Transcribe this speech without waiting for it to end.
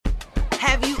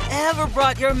Have you ever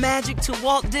brought your magic to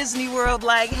Walt Disney World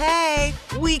like, hey,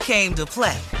 we came to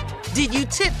play? Did you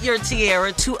tip your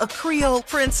tiara to a Creole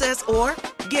princess or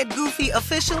get goofy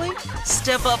officially?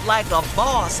 Step up like a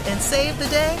boss and save the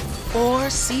day? Or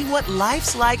see what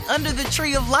life's like under the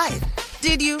tree of life?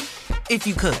 Did you? If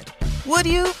you could. Would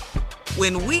you?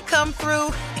 When we come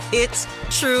through, it's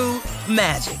true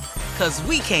magic. 'Cause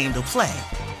we came to play.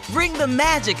 Bring the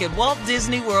magic at Walt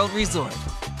Disney World Resort.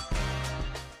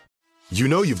 You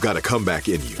know you've got a comeback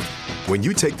in you. When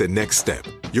you take the next step,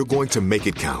 you're going to make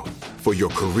it count. For your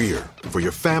career, for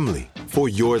your family, for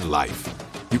your life.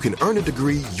 You can earn a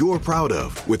degree you're proud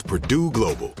of with Purdue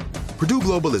Global. Purdue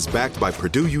Global is backed by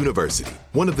Purdue University,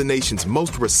 one of the nation's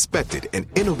most respected and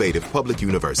innovative public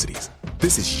universities.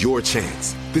 This is your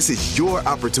chance. This is your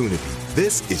opportunity.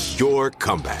 This is your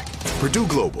comeback. Purdue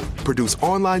Global, Purdue's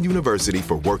online university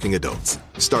for working adults.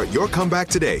 Start your comeback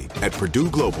today at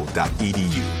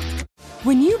purdueglobal.edu.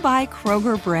 When you buy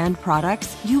Kroger brand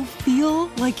products, you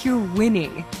feel like you're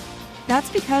winning.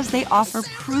 That's because they offer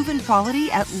proven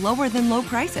quality at lower than low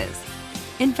prices.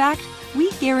 In fact, we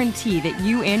guarantee that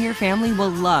you and your family will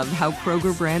love how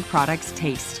Kroger brand products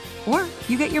taste, or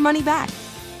you get your money back.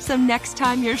 So next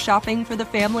time you're shopping for the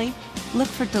family, look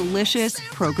for delicious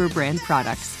Kroger brand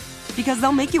products, because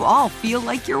they'll make you all feel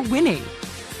like you're winning.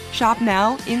 Shop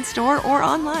now, in-store, or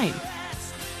online.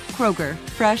 Kroger,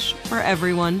 fresh for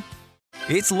everyone.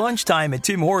 It's lunchtime at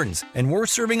Tim Hortons, and we're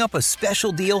serving up a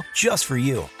special deal just for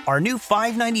you. Our new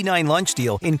 $5.99 lunch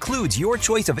deal includes your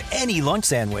choice of any lunch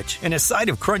sandwich and a side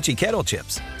of crunchy kettle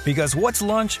chips. Because what's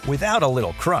lunch without a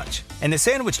little crunch? And the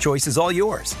sandwich choice is all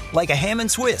yours, like a ham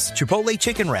and Swiss, Chipotle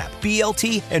chicken wrap,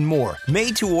 BLT, and more,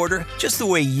 made to order just the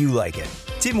way you like it.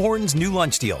 Tim Hortons' new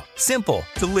lunch deal. Simple,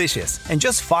 delicious, and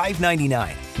just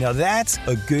 $5.99. Now that's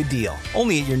a good deal.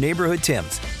 Only at your neighborhood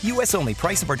Tim's. U.S. only.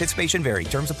 Price and participation vary.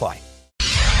 Terms apply.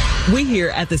 We here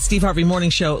at the Steve Harvey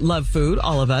Morning Show love food,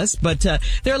 all of us, but there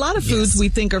are a lot of foods we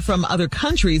think are from other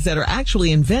countries that are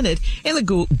actually invented in the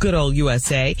good old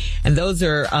USA, and those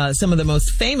are some of the most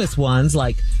famous ones,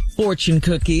 like fortune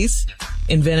cookies,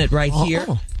 invented right here.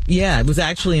 Yeah, it was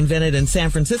actually invented in San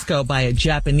Francisco by a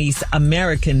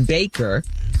Japanese-American baker.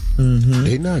 Mm-hmm.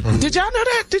 They not good. Did y'all know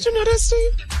that? Did you know that,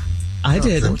 Steve? I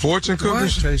did. Fortune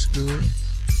cookies taste good.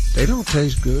 They don't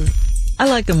taste good. I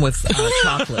like them with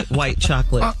chocolate, white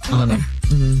chocolate on them.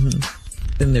 Mm-hmm.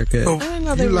 Then they're good. Oh, I didn't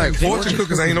know they like fortune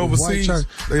cookies ain't overseas.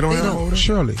 They don't have them.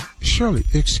 Shirley,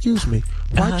 excuse me.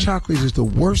 White chocolate is the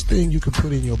worst thing you can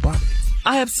put in your body.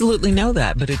 I absolutely know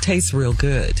that, but it tastes real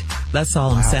good. That's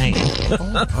all I'm saying.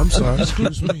 Oh, I'm sorry.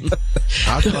 Excuse me.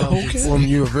 I thought from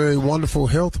you a very wonderful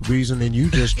health reason, and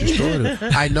you just destroyed it.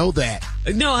 I know that.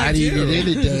 No, I'd eat it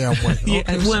any damn way.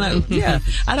 Yeah,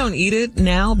 I don't eat it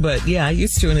now, but yeah, I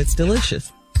used to, and it's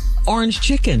delicious. Orange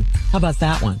chicken. How about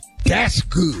that one? That's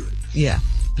good. Yeah.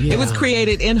 It was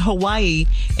created in Hawaii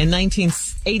in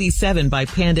 1987 by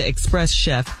Panda Express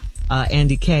chef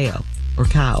Andy Kao.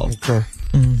 Okay.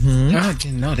 Mm-hmm. I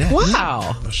didn't know that.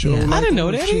 Wow. I didn't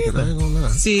know that either. I ain't gonna lie.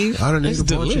 See, I done ate a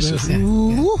bunch of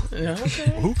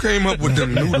that. Who came up with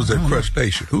them noodles at Crush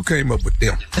Station? Who came up with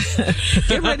them?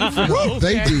 Get ready for it.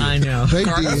 They did. I know. They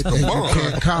did, and you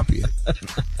can't copy it.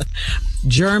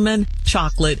 German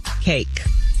chocolate cake.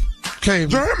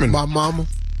 German. My mama.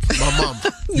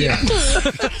 Yeah.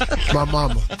 My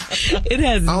mama. It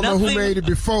has I don't know nothing. who made it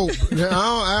before.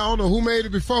 I don't know who made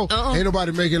it before. Ain't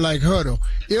nobody make it like her, though.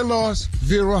 Elos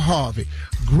Vera Harvey.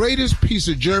 Greatest piece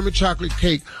of German chocolate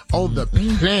cake on the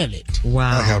planet.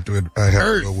 Wow. I have to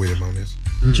go with him on this.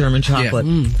 German chocolate.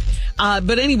 Yeah.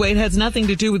 But anyway, it has nothing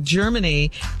to do with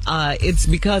Germany. It's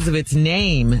because of its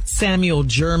name, Samuel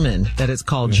German, that it's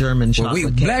called German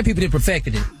chocolate cake. Black people that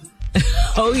perfected it.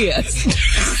 Oh, yes.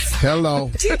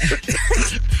 Hello.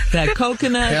 That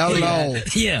coconut. Hello.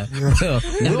 Yeah. We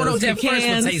don't know what that first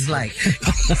one tastes like.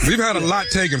 We've had a lot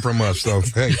taken from us, so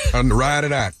hey, ride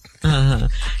it out.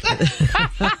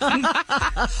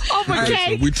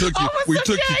 Okay. So we took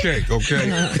your cake, okay?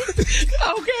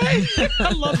 Okay.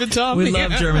 I love it, Tommy. We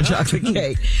love German chocolate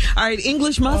cake. All right,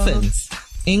 English muffins.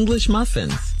 English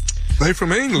muffins. They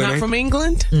from England. Not from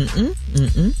England?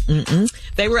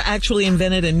 They were actually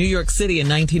invented in New York City in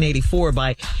 1984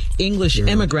 by English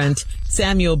immigrant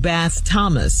Samuel Bass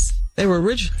Thomas. They were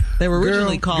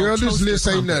originally called Girl, this toaster list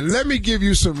ain't nothing. Let me give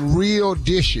you some real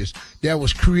dishes that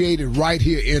was created right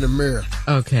here in America.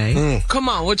 Okay. Come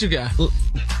on, what you got?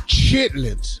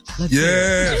 Chitlins.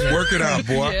 Yes, work it out,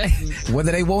 boy. Yeah.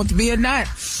 Whether they want to be or not.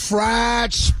 Fried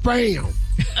Spam.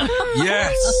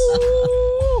 Yes.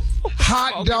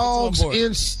 Hot dogs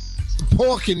in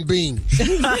pork and beans.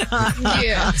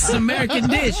 Yeah, it's an American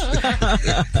dish.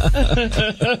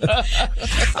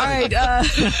 All right,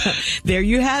 there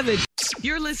you have it.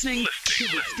 You're listening to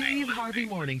the Steve Harvey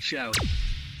Morning Show.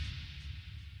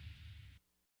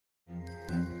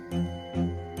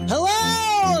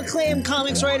 Hello, acclaimed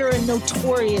comics writer and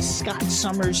notorious Scott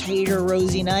Summers hater,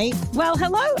 Rosie Knight. Well,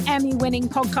 hello, Emmy-winning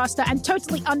podcaster and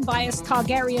totally unbiased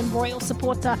Targaryen royal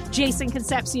supporter, Jason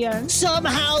Concepcion.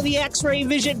 Somehow the X-Ray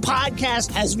Vision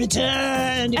podcast has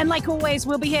returned. And like always,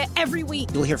 we'll be here every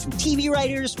week. You'll hear from TV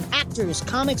writers, actors,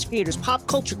 comics creators, pop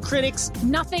culture critics.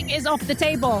 Nothing is off the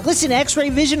table. Listen to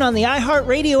X-Ray Vision on the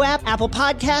iHeartRadio app, Apple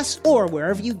Podcasts, or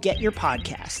wherever you get your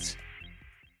podcasts.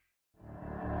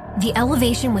 The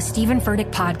Elevation with Stephen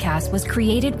Furtick podcast was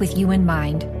created with you in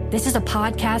mind. This is a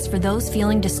podcast for those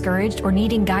feeling discouraged or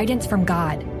needing guidance from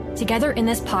God. Together in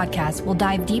this podcast, we'll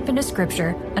dive deep into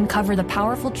Scripture, uncover the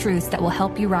powerful truths that will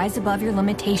help you rise above your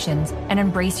limitations and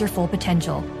embrace your full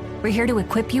potential. We're here to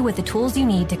equip you with the tools you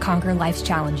need to conquer life's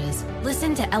challenges.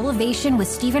 Listen to Elevation with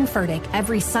Stephen Furtick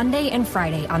every Sunday and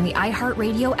Friday on the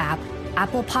iHeartRadio app,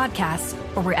 Apple Podcasts,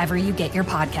 or wherever you get your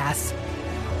podcasts.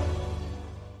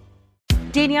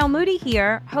 Danielle Moody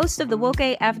here, host of the Woke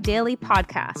AF Daily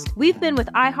podcast. We've been with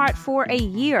iHeart for a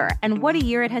year, and what a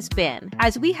year it has been.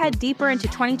 As we head deeper into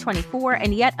 2024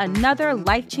 and yet another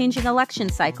life-changing election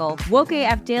cycle, Woke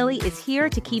AF Daily is here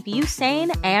to keep you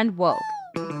sane and woke.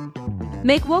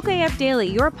 Make Woke AF Daily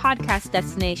your podcast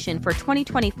destination for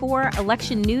 2024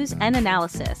 election news and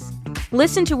analysis.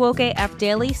 Listen to Woke AF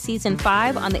Daily Season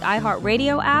 5 on the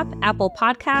iHeartRadio app, Apple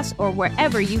Podcasts, or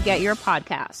wherever you get your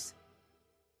podcasts.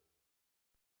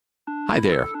 Hi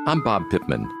there, I'm Bob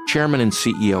Pittman, Chairman and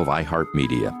CEO of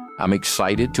iHeartMedia. I'm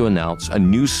excited to announce a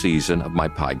new season of my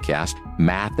podcast,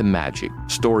 Math and Magic,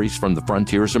 Stories from the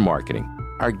Frontiers of Marketing.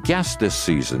 Our guests this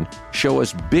season show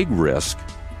us big risk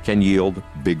can yield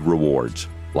big rewards,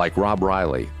 like Rob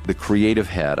Riley, the creative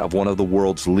head of one of the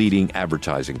world's leading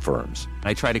advertising firms.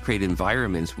 I try to create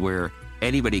environments where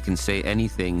anybody can say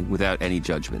anything without any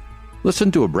judgment.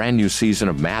 Listen to a brand new season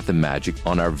of Math and Magic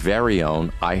on our very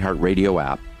own iHeartRadio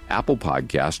app, Apple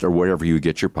Podcast, or wherever you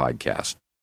get your podcast.